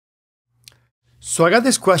So I got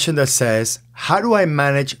this question that says, how do I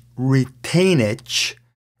manage retainage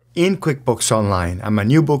in QuickBooks Online? I'm a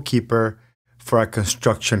new bookkeeper for a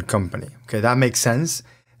construction company. Okay, that makes sense.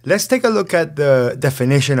 Let's take a look at the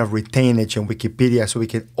definition of retainage in Wikipedia so we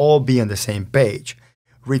can all be on the same page.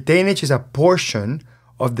 Retainage is a portion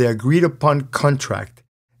of the agreed upon contract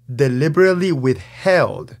deliberately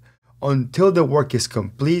withheld until the work is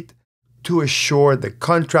complete to assure the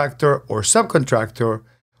contractor or subcontractor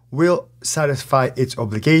will satisfy its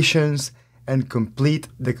obligations and complete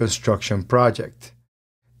the construction project.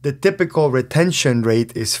 The typical retention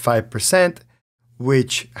rate is 5%,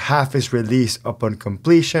 which half is released upon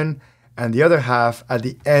completion and the other half at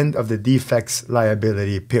the end of the defects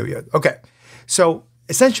liability period. Okay, so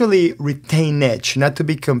essentially retainage, not to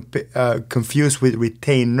be confused with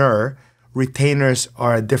retainer. Retainers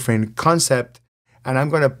are a different concept, and I'm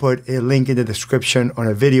going to put a link in the description on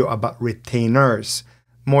a video about retainers,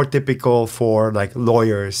 more typical for like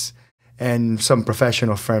lawyers and some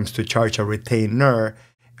professional firms to charge a retainer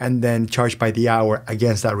and then charge by the hour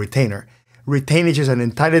against that retainer. Retainage is an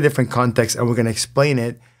entirely different context, and we're going to explain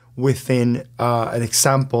it within an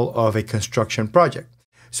example of a construction project.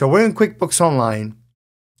 So we're in QuickBooks Online,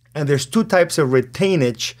 and there's two types of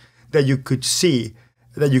retainage that you could see,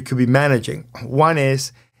 that you could be managing. One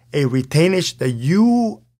is a retainage that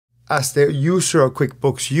you as the user of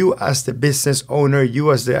QuickBooks, you as the business owner, you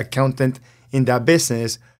as the accountant in that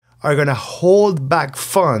business are going to hold back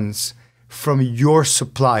funds from your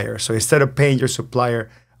supplier. So instead of paying your supplier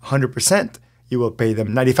 100%, you will pay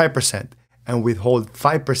them 95% and withhold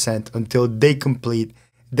 5% until they complete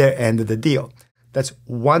their end of the deal. That's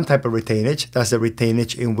one type of retainage. That's the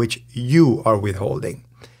retainage in which you are withholding.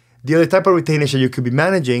 The other type of retainage that you could be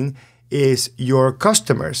managing is your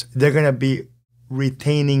customers. They're going to be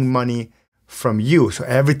retaining money from you. So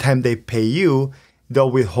every time they pay you,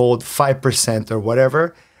 they'll withhold 5% or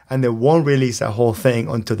whatever, and they won't release the whole thing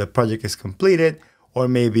until the project is completed, or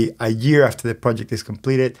maybe a year after the project is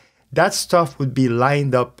completed. That stuff would be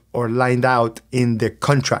lined up or lined out in the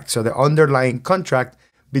contract. So the underlying contract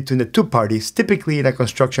between the two parties, typically in a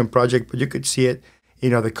construction project, but you could see it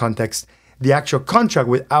in other contexts. The actual contract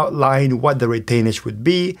would outline what the retainage would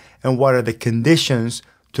be and what are the conditions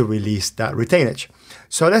to release that retainage.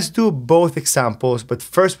 So let's do both examples, but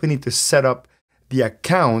first we need to set up the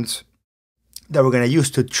accounts that we're going to use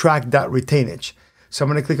to track that retainage. So I'm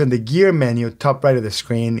going to click on the gear menu, top right of the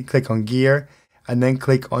screen, click on gear, and then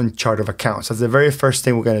click on chart of accounts. That's the very first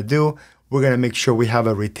thing we're going to do. We're going to make sure we have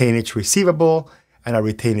a retainage receivable and a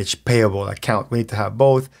retainage payable account. We need to have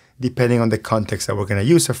both depending on the context that we're going to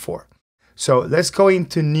use it for. So let's go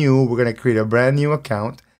into new. We're going to create a brand new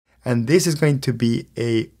account. And this is going to be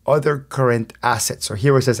a other current asset. So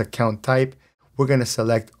here it says account type. We're going to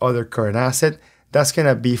select other current asset. That's going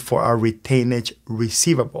to be for our retainage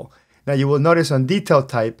receivable. Now you will notice on detail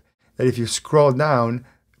type that if you scroll down,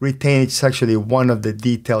 retainage is actually one of the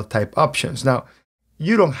detail type options. Now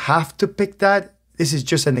you don't have to pick that. This is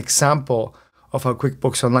just an example of how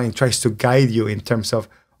QuickBooks Online tries to guide you in terms of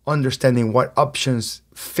understanding what options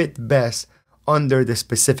fit best under the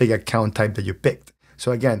specific account type that you picked.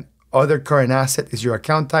 So again, other current asset is your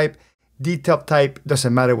account type. Detail type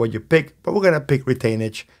doesn't matter what you pick, but we're gonna pick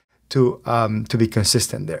retainage to be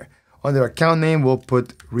consistent there. Under account name, we'll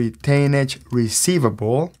put retainage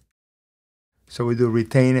receivable. So we do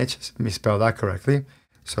retainage. Let me spell that correctly.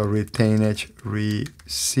 So retainage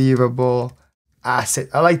receivable asset.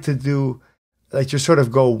 I like to just sort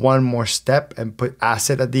of go one more step and put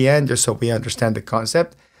asset at the end, just so we understand the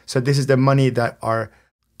concept. So this is the money that our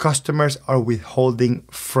customers are withholding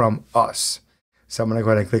from us. So I'm going to go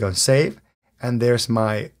ahead and click on save. And there's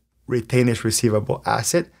my retainage receivable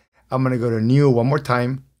asset. I'm going to go to new one more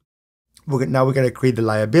time. Now we're going to create the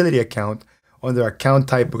liability account. Under account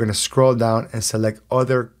type, we're going to scroll down and select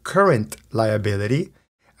other current liability.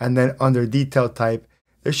 And then under detail type,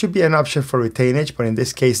 there should be an option for retainage, but in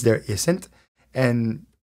this case, there isn't. And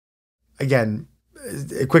again,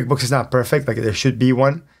 QuickBooks is not perfect. Like there should be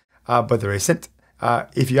one, but there isn't.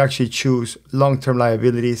 If you actually choose long-term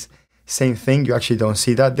liabilities, same thing, you actually don't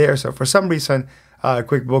see that there. So for some reason,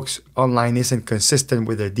 QuickBooks Online isn't consistent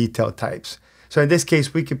with their detail types. So in this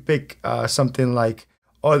case, we could pick something like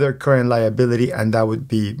other current liability, and that would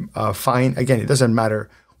be fine. Again, it doesn't matter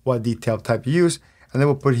what detail type you use. And then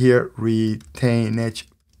we'll put here retainage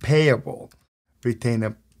payable,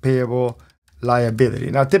 retainage payable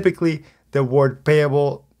liability. Now, typically, the word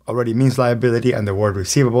payable already means liability, and the word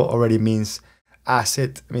receivable already means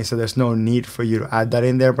asset. I mean, so there's no need for you to add that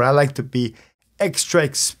in there, but I like to be extra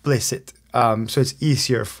explicit so it's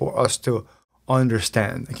easier for us to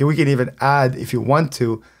understand. Okay, we can even add, if you want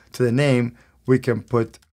to the name, we can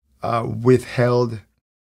put withheld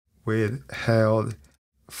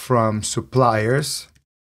from suppliers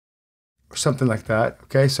or something like that.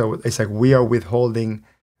 Okay, so it's like we are withholding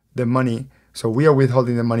the money. So we are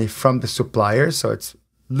withholding the money from the suppliers. So it's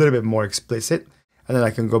a little bit more explicit. And then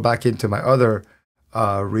I can go back into my other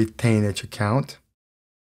retainage account.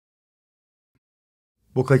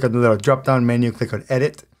 We'll click on the little drop-down menu, click on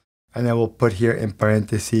edit, and then we'll put here in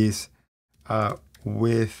parentheses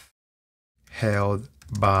withheld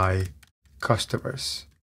by customers.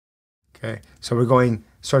 Okay, so we're going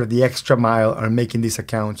sort of the extra mile on making these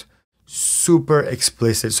accounts super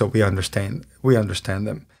explicit so we understand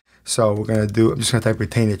them. So we're gonna do, I'm just gonna type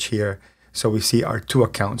retainage here. So we see our two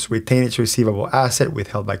accounts, retainage receivable asset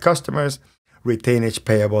withheld by customers, retainage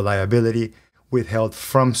payable liability withheld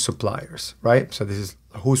from suppliers, right? So this is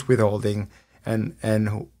who's withholding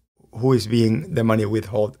and who is being the money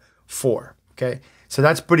withheld for, okay? So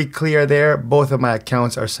that's pretty clear there. Both of my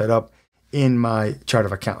accounts are set up in my chart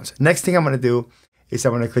of accounts. Next thing I'm gonna do is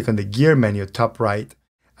I'm gonna click on the gear menu, top right,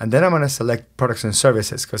 and then I'm gonna select products and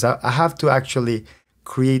services because I have to actually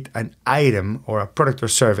create an item or a product or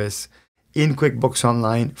service in QuickBooks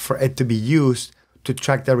Online for it to be used to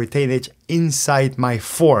track the retainage inside my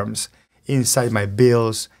forms, inside my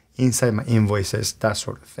bills, inside my invoices, that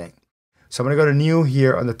sort of thing. So I'm gonna go to new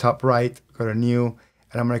here on the top right, go to new,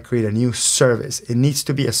 and I'm gonna create a new service. It needs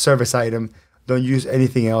to be a service item. Don't use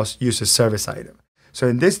anything else, use a service item. So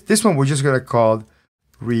in this one, we're just gonna call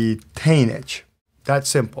retainage. That's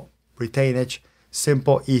simple. Retainage,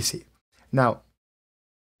 simple, easy. Now,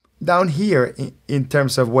 down here, in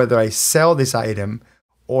terms of whether I sell this item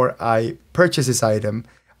or I purchase this item,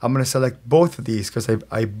 I'm going to select both of these because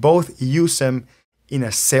I both use them in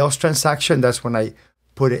a sales transaction. That's when I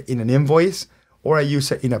put it in an invoice, or I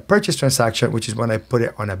use it in a purchase transaction, which is when I put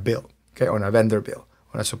it on a bill, okay, on a vendor bill,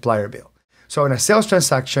 on a supplier bill. So in a sales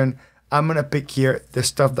transaction, I'm going to pick here the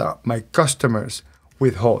stuff that my customers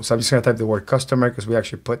withhold. So I'm just going to type the word customer because we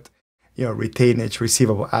actually put retainage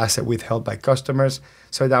receivable asset withheld by customers.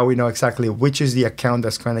 So now we know exactly which is the account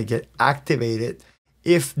that's going to get activated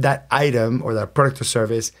if that item or that product or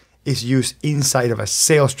service is used inside of a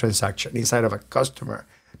sales transaction, inside of a customer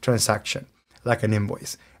transaction, like an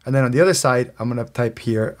invoice. And then on the other side, I'm going to type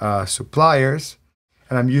here suppliers,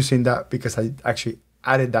 and I'm using that because I actually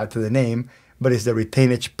added that to the name, but it's the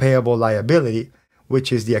retainage payable liability,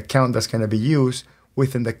 which is the account that's going to be used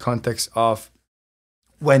within the context of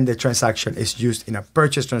when the transaction is used in a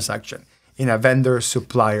purchase transaction, in a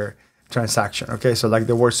vendor-supplier transaction. Okay, so like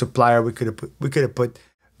the word supplier, we could have put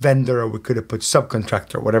vendor, or we could have put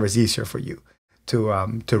subcontractor, whatever is easier for you to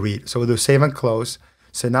read. So we'll do save and close.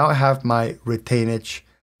 So now I have my retainage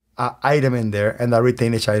item in there, and that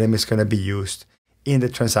retainage item is going to be used in the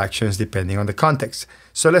transactions depending on the context.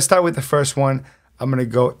 So let's start with the first one. I'm going to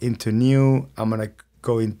go into new. I'm going to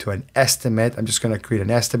go into an estimate. I'm just going to create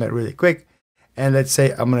an estimate really quick. And let's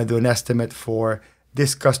say I'm going to do an estimate for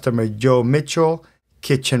this customer, Joe Mitchell,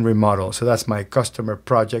 kitchen remodel. So that's my customer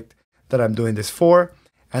project that I'm doing this for.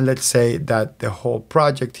 And let's say that the whole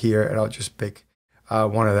project here, and I'll just pick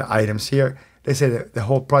one of the items here. Let's say that the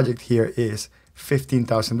whole project here is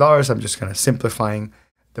 $15,000. I'm just kind of simplifying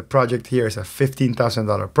the project here. Is a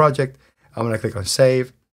 $15,000 project. I'm going to click on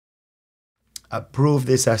save, approve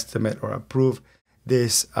this estimate or approve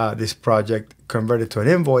this project, convert it to an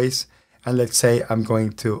invoice. And let's say I'm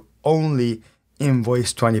going to only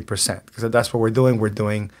invoice 20% because that's what we're doing. We're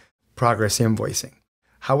doing progress invoicing.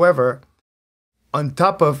 However, on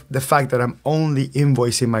top of the fact that I'm only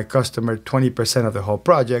invoicing my customer 20% of the whole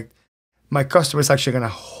project, my customer is actually going to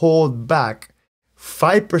hold back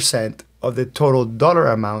 5% of the total dollar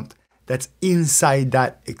amount that's inside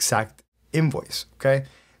that exact invoice. Okay.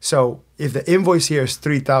 So if the invoice here is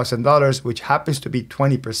 $3,000, which happens to be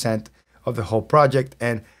 20% of the whole project,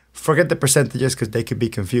 and forget the percentages because they could be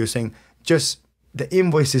confusing. Just the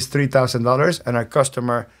invoice is $3,000 and our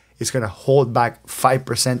customer is going to hold back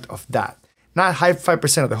 5% of that. Not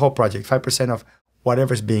 5% of the whole project, 5% of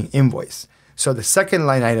whatever's being invoiced. So the second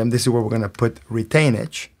line item, this is where we're going to put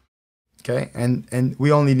retainage. Okay, and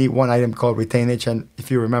we only need one item called retainage. And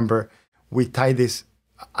if you remember, we tie this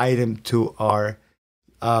item to our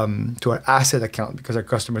asset account because our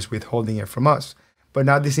customer is withholding it from us. But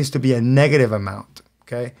now this needs to be a negative amount.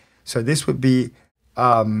 Okay, so this would be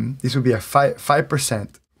a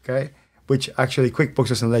 5%. Okay, which actually QuickBooks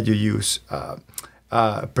doesn't let you use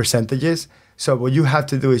percentages. So what you have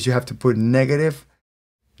to do is you have to put negative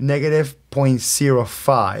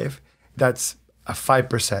 0.05. That's a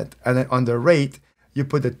 5%, and then on the rate you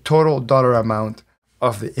put the total dollar amount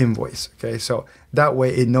of the invoice. Okay, so that way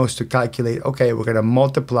it knows to calculate. Okay, we're going to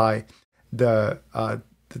multiply the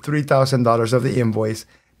 $3,000 of the invoice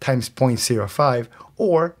times 0.05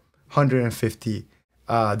 or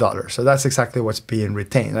 $150. So that's exactly what's being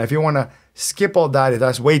retained. Now, if you want to skip all that, if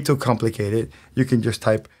that's way too complicated, you can just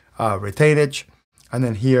type retainage. And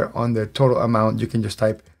then here on the total amount, you can just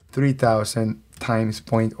type 3,000 times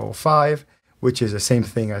 0.05, which is the same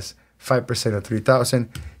thing as 5% of 3,000.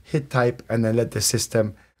 Hit type and then let the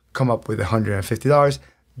system come up with $150.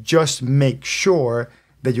 Just make sure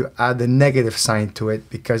that you add the negative sign to it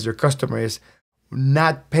because your customer is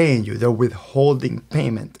not paying you. They're withholding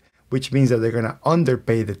payment, which means that they're going to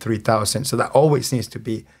underpay the 3,000. So that always needs to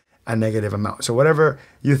be a negative amount. So whatever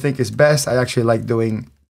you think is best, I actually like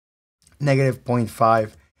doing negative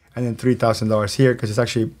 0.5 and then $3,000 here because it's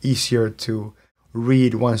actually easier to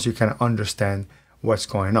read once you kind of understand what's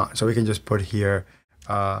going on. So we can just put here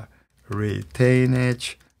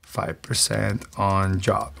retainage 5% on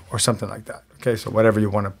job or something like that. Okay, so whatever you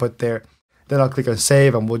want to put there. Then I'll click on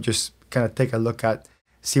save and we'll just kind of take a look at,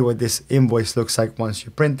 see what this invoice looks like once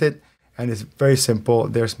you print it. And it's very simple.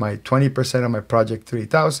 There's my 20% of my project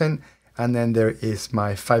 3,000 and then there is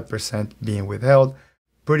my 5% being withheld.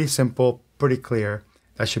 Pretty simple, pretty clear.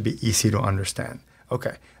 That should be easy to understand.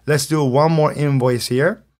 Okay, let's do one more invoice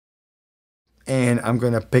here. And I'm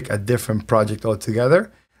going to pick a different project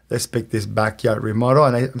altogether. Let's pick this backyard remodel.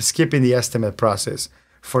 And I'm skipping the estimate process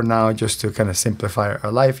for now just to kind of simplify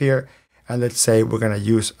our life here. And let's say we're going to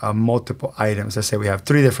use multiple items. Let's say we have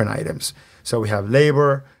 3 different items. So we have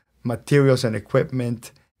labor, materials, and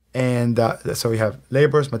equipment. And so we have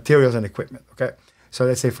labors, materials, and equipment. Okay. So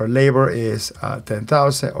let's say for labor is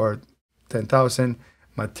 10,000 or 10,000.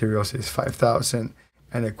 Materials is 5,000.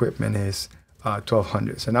 And equipment is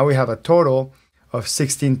 1,200. So now we have a total of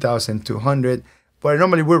 16,200. What I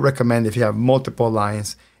normally would recommend if you have multiple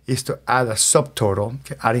lines is to add a subtotal.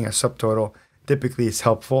 Okay, adding a subtotal typically is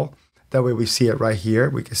helpful. That way we see it right here.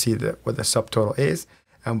 We can see what the subtotal is.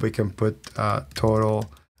 And we can put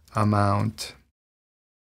total amount.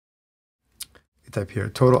 Type here,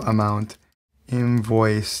 total amount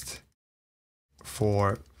invoiced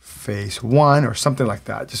for phase 1 or something like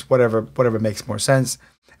that. Just whatever makes more sense.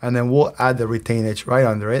 And then we'll add the retainage right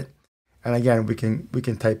under it. And again, we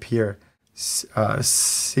can type here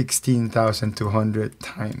 16,200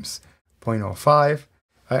 times 0.05.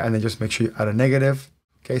 And then just make sure you add a negative.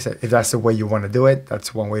 Okay, so if that's the way you want to do it,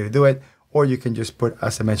 that's one way to do it. Or you can just put,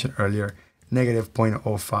 as I mentioned earlier, negative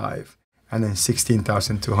 0.05 and then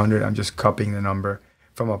 16,200. I'm just copying the number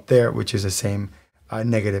from up there, which is the same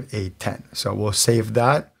negative 810. So we'll save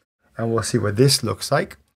that and we'll see what this looks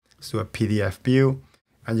like. Let's do a PDF view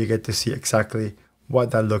and you get to see exactly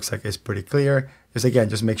what that looks like. It's pretty clear. Just again,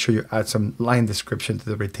 just make sure you add some line description to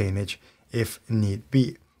the retainage if need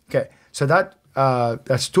be. Okay, so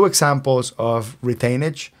that's 2 examples of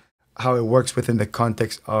retainage, how it works within the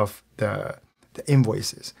context of the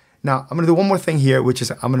invoices. Now, I'm going to do one more thing here, which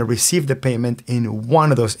is I'm going to receive the payment in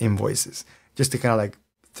one of those invoices, just to kind of like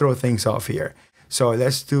throw things off here. So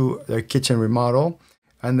let's do the kitchen remodel.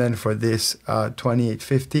 And then for this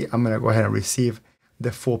 $2,850, I'm going to go ahead and receive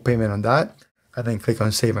the full payment on that. And then click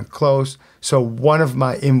on save and close. So one of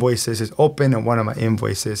my invoices is open and one of my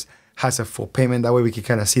invoices has a full payment. That way we can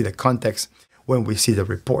kind of see the context when we see the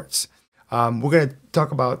reports. We're going to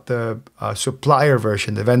talk about the supplier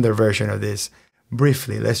version, the vendor version of this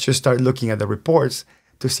briefly. Let's just start looking at the reports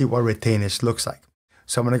to see what retainage looks like.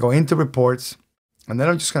 So I'm going to go into reports and then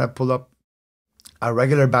I'm just going to pull up a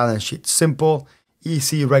regular balance sheet, simple,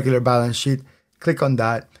 easy, regular balance sheet. Click on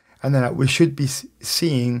that. And then we should be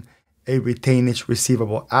seeing a retainage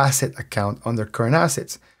receivable asset account under current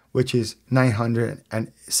assets, which is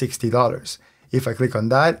 $960. If I click on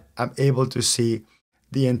that, I'm able to see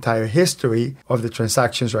the entire history of the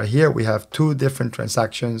transactions right here. We have 2 different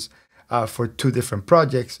transactions for 2 different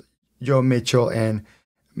projects, Joe Mitchell and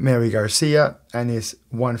Mary Garcia, and it's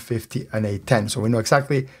 $150 and $810. So we know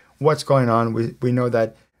exactly what's going on. We know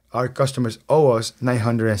that our customers owe us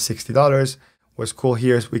 $960. What's cool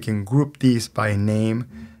here is we can group these by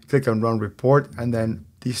name, click on run report, and then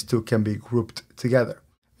these 2 can be grouped together.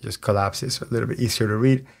 Just collapses, so a little bit easier to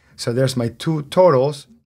read. So there's my 2 totals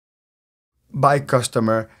by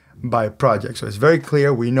customer, by project. So it's very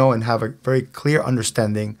clear. We know and have a very clear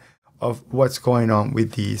understanding of what's going on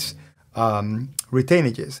with these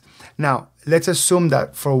retainages. Now, let's assume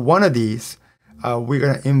that for one of these, we're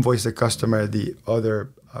going to invoice the customer the other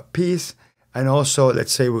piece. And also,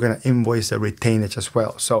 let's say we're going to invoice the retainage as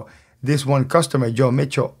well. So this one customer, Joe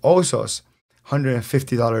Mitchell, owes us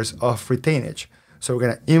 $150 of retainage. So we're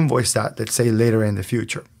going to invoice that, let's say, later in the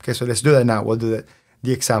future. Okay, so let's do that now. We'll do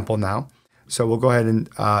the example now. So we'll go ahead and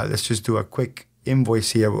let's just do a quick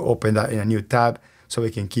invoice here. We'll open that in a new tab so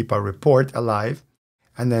we can keep our report alive.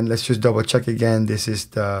 And then let's just double check again. This is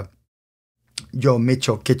the Joe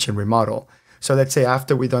Mitchell kitchen remodel. So let's say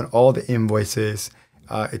after we've done all the invoices,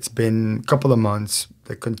 it's been a couple of months,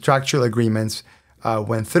 the contractual agreements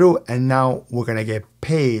went through, and now we're going to get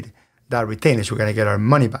paid that retainage. We're going to get our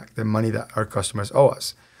money back, the money that our customers owe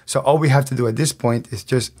us. So all we have to do at this point is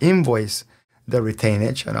just invoice the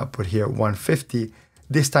retainage, and I'll put here 150.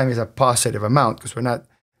 This time is a positive amount because we're not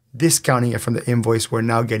discounting it from the invoice. We're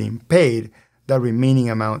now getting paid the remaining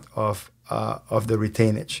amount of the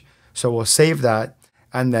retainage. So we'll save that,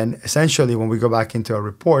 and then essentially when we go back into our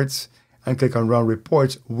reports and click on Run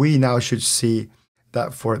Reports, we now should see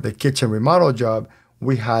that for the kitchen remodel job,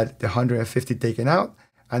 we had the 150 taken out,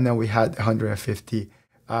 and then we had the 150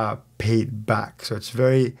 paid back. So it's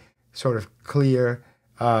very sort of clear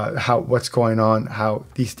what's going on, how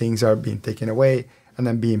these things are being taken away and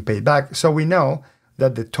then being paid back. So we know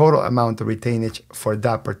that the total amount of retainage for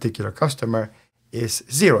that particular customer is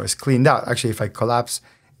zero, it's cleaned out. Actually, if I collapse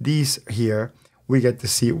these here, we get to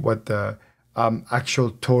see what the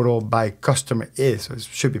actual total by customer is. So it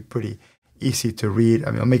should be pretty easy to read.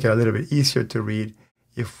 I mean, I'll make it a little bit easier to read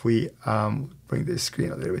if we bring the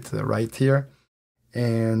screen a little bit to the right here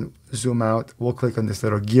and zoom out. We'll click on this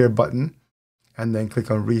little gear button and then click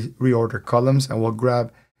on reorder columns, and we'll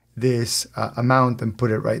grab this amount and put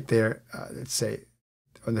it right there, let's say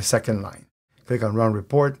on the second line. Click on Run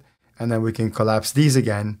Report, and then we can collapse these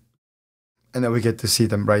again, and then we get to see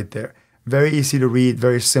them right there. Very easy to read,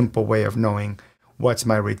 very simple way of knowing what's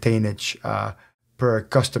my retainage per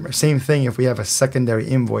customer. Same thing if we have a secondary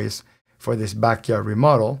invoice for this backyard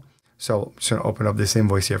remodel. So I'm just going to open up this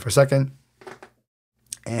invoice here for a second.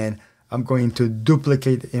 And I'm going to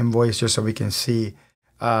duplicate the invoice just so we can see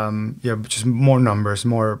just more numbers,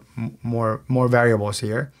 more variables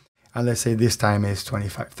here. And let's say this time is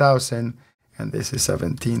 25,000, and this is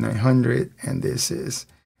 17,900, and this is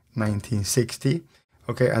 1960.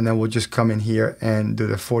 Okay, and then we'll just come in here and do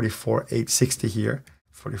the 44,860 here,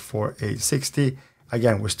 44,860.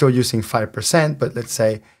 Again, we're still using 5%, but let's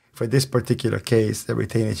say for this particular case, the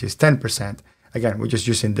retainage is 10%. Again, we're just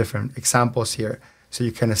using different examples here, so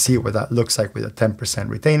you kind of see what that looks like with a 10%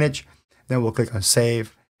 retainage. Then we'll click on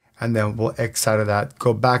Save, and then we'll X out of that,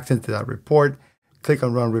 go back into that report, click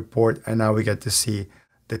on Run Report, and now we get to see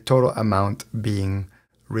the total amount being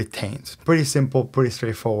retained. Pretty simple, pretty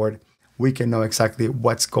straightforward. We can know exactly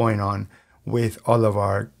what's going on with all of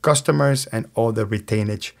our customers and all the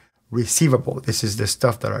retainage receivable. This is the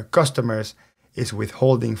stuff that our customers is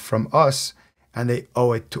withholding from us, and they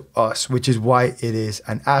owe it to us, which is why it is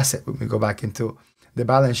an asset. When we go back into the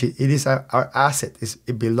balance sheet, it is our asset.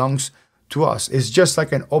 It belongs to us. It's just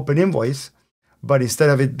like an open invoice, but instead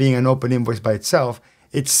of it being an open invoice by itself,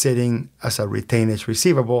 it's sitting as a retainage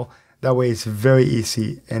receivable. That way it's very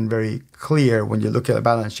easy and very clear when you look at the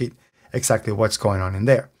balance sheet exactly what's going on in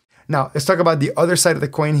there. Now, let's talk about the other side of the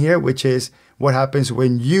coin here, which is what happens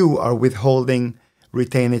when you are withholding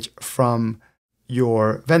retainage from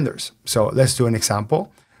your vendors. So let's do an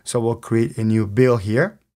example. So we'll create a new bill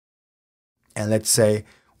here. And let's say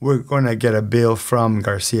we're going to get a bill from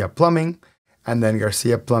Garcia Plumbing, and then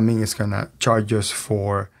Garcia Plumbing is going to charge us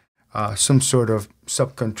for some sort of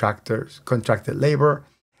contracted labor.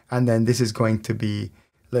 And then this is going to be,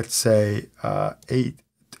 let's say,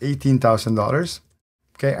 $18,000.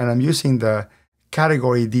 Okay, and I'm using the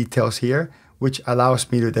category details here, which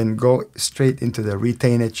allows me to then go straight into the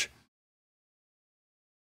retainage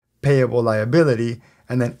payable liability.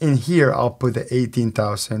 And then in here, I'll put the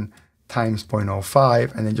 18,000 times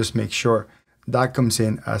 0.05, and then just make sure that comes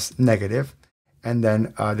in as negative. And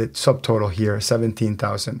then the subtotal here,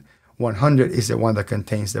 17,100, is the one that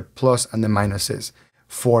contains the plus and the minuses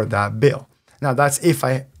for that bill. Now that's if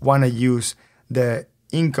I want to use the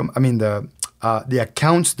income, the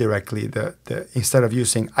accounts directly, instead of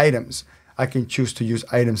using items. I can choose to use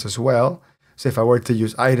items as well. So if I were to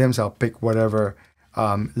use items, I'll pick whatever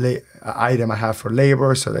item I have for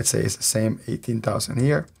labor. So let's say it's the same 18,000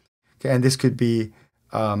 here. Okay, and this could be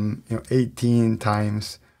 18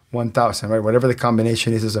 times 1,000, right? Whatever the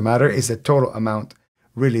combination is doesn't matter. Is the total amount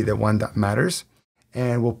really the one that matters?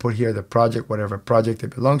 And we'll put here the project, whatever project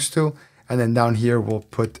it belongs to. And then down here, we'll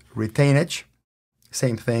put retainage,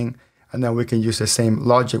 same thing. And then we can use the same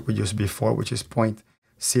logic we used before, which is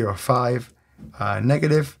 0.05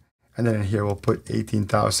 negative. And then in here, we'll put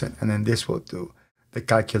 18,000. And then this will do the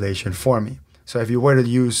calculation for me. So if you were to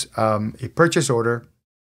use a purchase order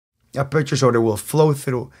will flow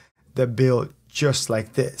through the bill just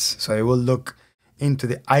like this. So it will look into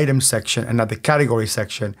the item section and not the category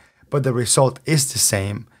section, but the result is the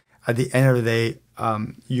same at the end of the day,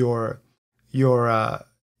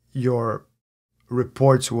 your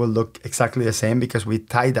reports will look exactly the same because we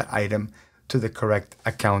tied that item to the correct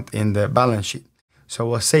account in the balance sheet. So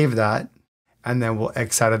we'll save that, and then we'll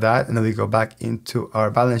X out of that, and then we go back into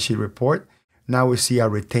our balance sheet report. Now we see our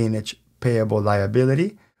retainage payable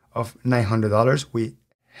liability of $900. We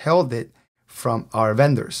held it from our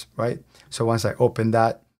vendors, right? So once I open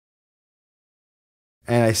that,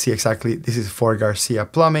 and I see exactly, this is for Garcia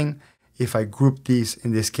Plumbing. If I group these,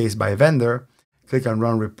 in this case by vendor, click on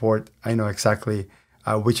Run Report, I know exactly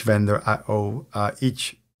which vendor I owe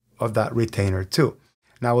each of that retainer to.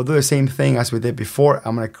 Now we'll do the same thing as we did before.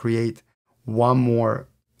 I'm going to create one more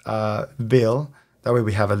bill. That way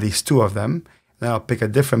we have at least two of them. Then I'll pick a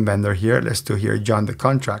different vendor here. Let's do here John the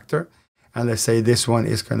Contractor. And let's say this one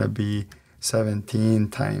is going to be 17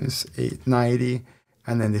 times 890.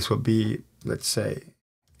 And then this will be, let's say,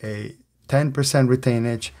 a 10%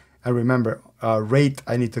 retainage. And remember, rate,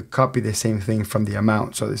 I need to copy the same thing from the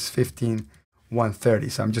amount. So this is 15,130.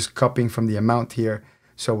 So I'm just copying from the amount here.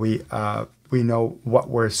 So we know what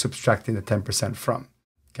we're subtracting the 10% from.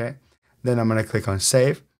 Okay. Then I'm going to click on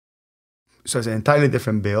Save. So it's an entirely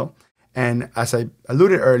different bill. And as I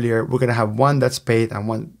alluded earlier, we're going to have one that's paid and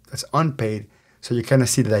one that's unpaid. So you kind of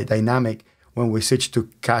see the dynamic when we switch to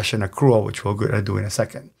cash and accrual, which we'll do in a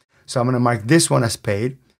second. So I'm going to mark this one as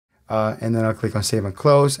paid. And then I'll click on Save and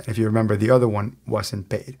Close. And if you remember, the other one wasn't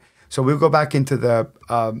paid. So we'll go back into the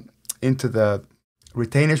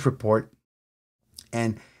retainage report.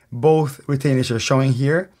 And both retainage are showing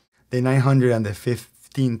here, the 900 and the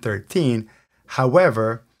 1513.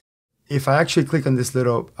 However, if I actually click on this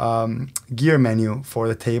little gear menu for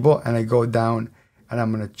the table and I go down and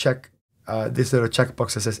I'm going to check this little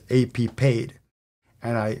checkbox that says AP paid,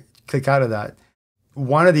 and I click out of that,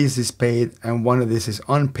 one of these is paid and one of this is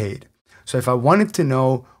unpaid. So if I wanted to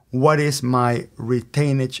know what is my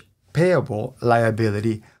retainage payable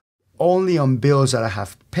liability only on bills that I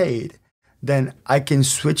have paid, then I can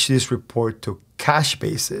switch this report to cash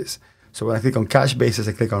basis. So when I click on cash basis,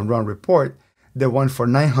 I click on Run Report. The one for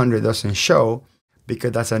 900 doesn't show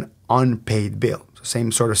because that's an unpaid bill. So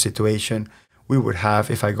same sort of situation we would have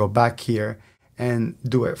if I go back here and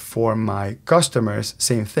do it for my customers.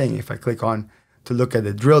 Same thing. If I click on to look at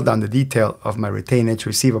the drill down the detail of my retainage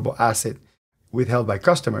receivable asset withheld by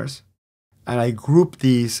customers, and I group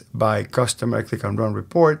these by customer, I click on Run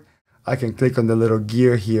Report. I can click on the little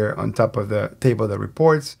gear here on top of the table that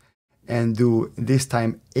reports and do this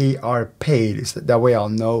time AR paid. So that way I'll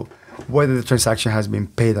know whether the transaction has been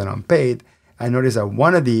paid and unpaid. I notice that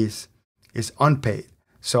one of these is unpaid.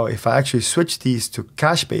 So if I actually switch these to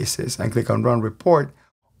cash basis and click on Run Report,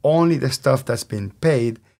 only the stuff that's been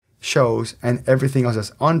paid shows and everything else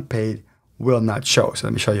that's unpaid will not show. So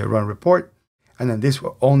let me show you a Run Report. And then this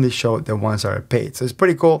will only show the ones that are paid. So it's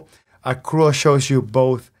pretty cool. Accrual shows you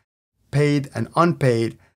both paid and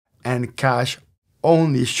unpaid, and cash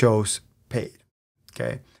only shows paid.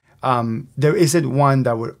 Okay. There isn't one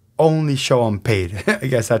that would only show unpaid. I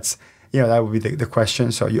guess that's, that would be the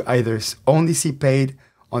question. So you either only see paid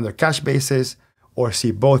on the cash basis or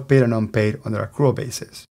see both paid and unpaid on the accrual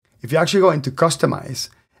basis. If you actually go into Customize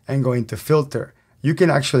and go into Filter, you can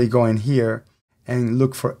actually go in here and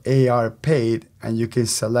look for AR paid, and you can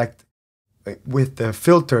select with the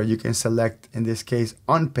filter, you can select, in this case,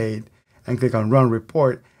 unpaid, and click on Run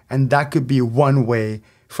Report. And that could be one way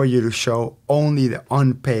for you to show only the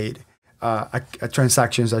unpaid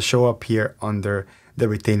transactions that show up here under the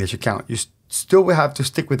retainage account. You still will have to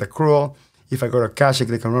stick with accrual. If I go to cash and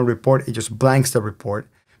click on Run Report, it just blanks the report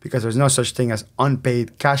because there's no such thing as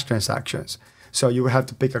unpaid cash transactions. So you will have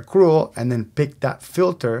to pick accrual and then pick that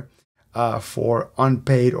filter for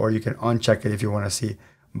unpaid, or you can uncheck it if you want to see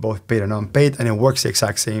both paid and unpaid, and it works the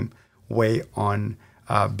exact same way on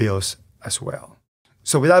bills as well.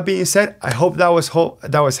 So with that being said, I hope that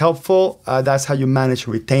was helpful. That's how you manage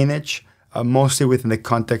retainage, mostly within the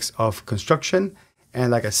context of construction.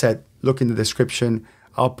 And like I said, look in the description.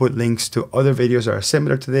 I'll put links to other videos that are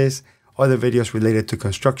similar to this, other videos related to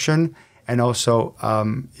construction. And also,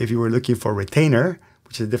 if you were looking for retainer,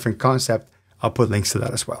 which is a different concept, I'll put links to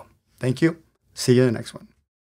that as well. Thank you. See you in the next one.